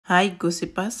Hi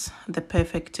gossipers, the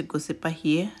perfect gossiper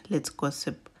here. Let's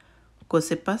gossip.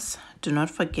 Gossipers, do not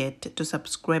forget to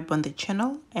subscribe on the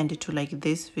channel and to like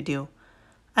this video.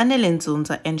 Anele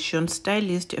and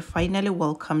Shaunstylist finally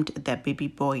welcomed their baby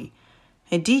boy.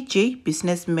 A DJ,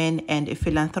 businessman and a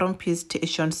philanthropist,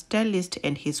 Shaunstylist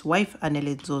and his wife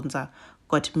Anele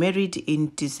got married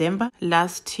in December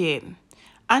last year.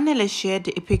 Anele shared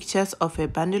pictures of a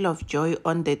bundle of joy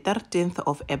on the 13th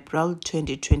of April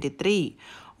 2023.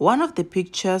 One of the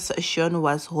pictures shown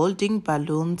was holding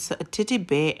balloons, a teddy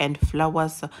bear and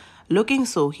flowers, looking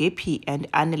so happy,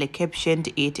 and Anele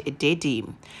captioned it "Daddy."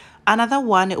 Another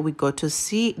one, we got to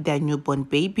see their newborn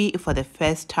baby for the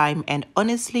first time, and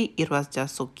honestly, it was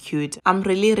just so cute. I'm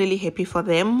really happy for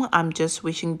them. I'm just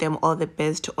wishing them all the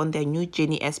best on their new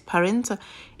journey as parents.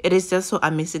 It is just so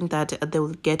amazing that they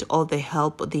will get all the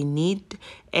help they need,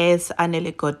 as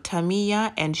Anele got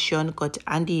Tamiya and Shaun got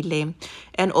Andile.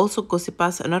 And also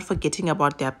gossipers, not forgetting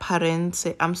about their parents.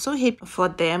 I'm so happy for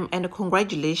them, and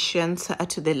congratulations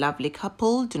to the lovely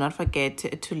couple. Do not forget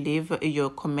to leave your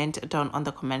comment down on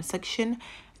the comment section.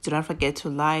 Do not forget to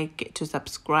like, to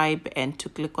subscribe, and to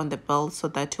click on the bell so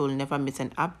that you will never miss an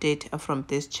update from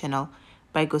this channel.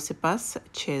 Bye gossipers.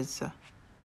 Cheers.